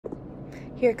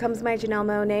Here comes my Janelle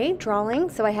Monáe drawing.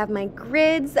 So I have my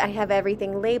grids, I have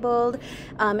everything labeled,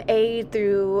 A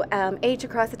through H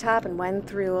across the top and 1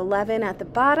 through 11 at the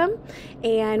bottom.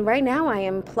 And right now I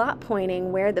am plot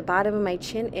pointing where the bottom of my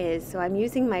chin is. So I'm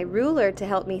using my ruler to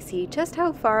help me see just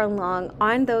how far along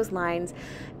on those lines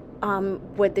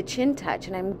would the chin touch,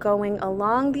 and I'm going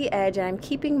along the edge and I'm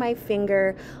keeping my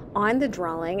finger on the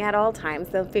drawing at all times,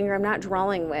 the finger I'm not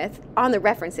drawing with on the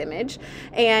reference image,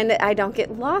 and I don't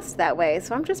get lost that way.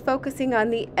 So I'm just focusing on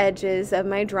the edges of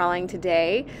my drawing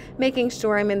today, making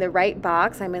sure I'm in the right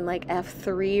box. I'm in like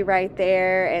F3 right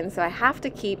there, and so I have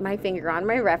to keep my finger on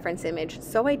my reference image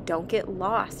so I don't get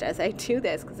lost as I do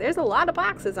this, because there's a lot of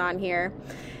boxes on here.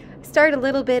 Start a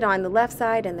little bit on the left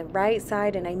side and the right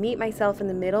side, and I meet myself in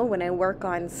the middle when I work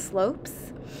on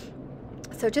slopes.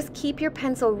 So just keep your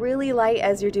pencil really light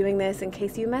as you're doing this in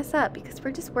case you mess up, because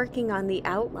we're just working on the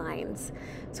outlines.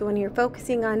 So when you're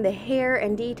focusing on the hair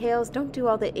and details, don't do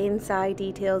all the inside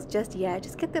details just yet.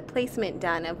 Just get the placement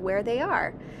done of where they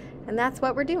are. And that's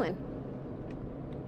what we're doing.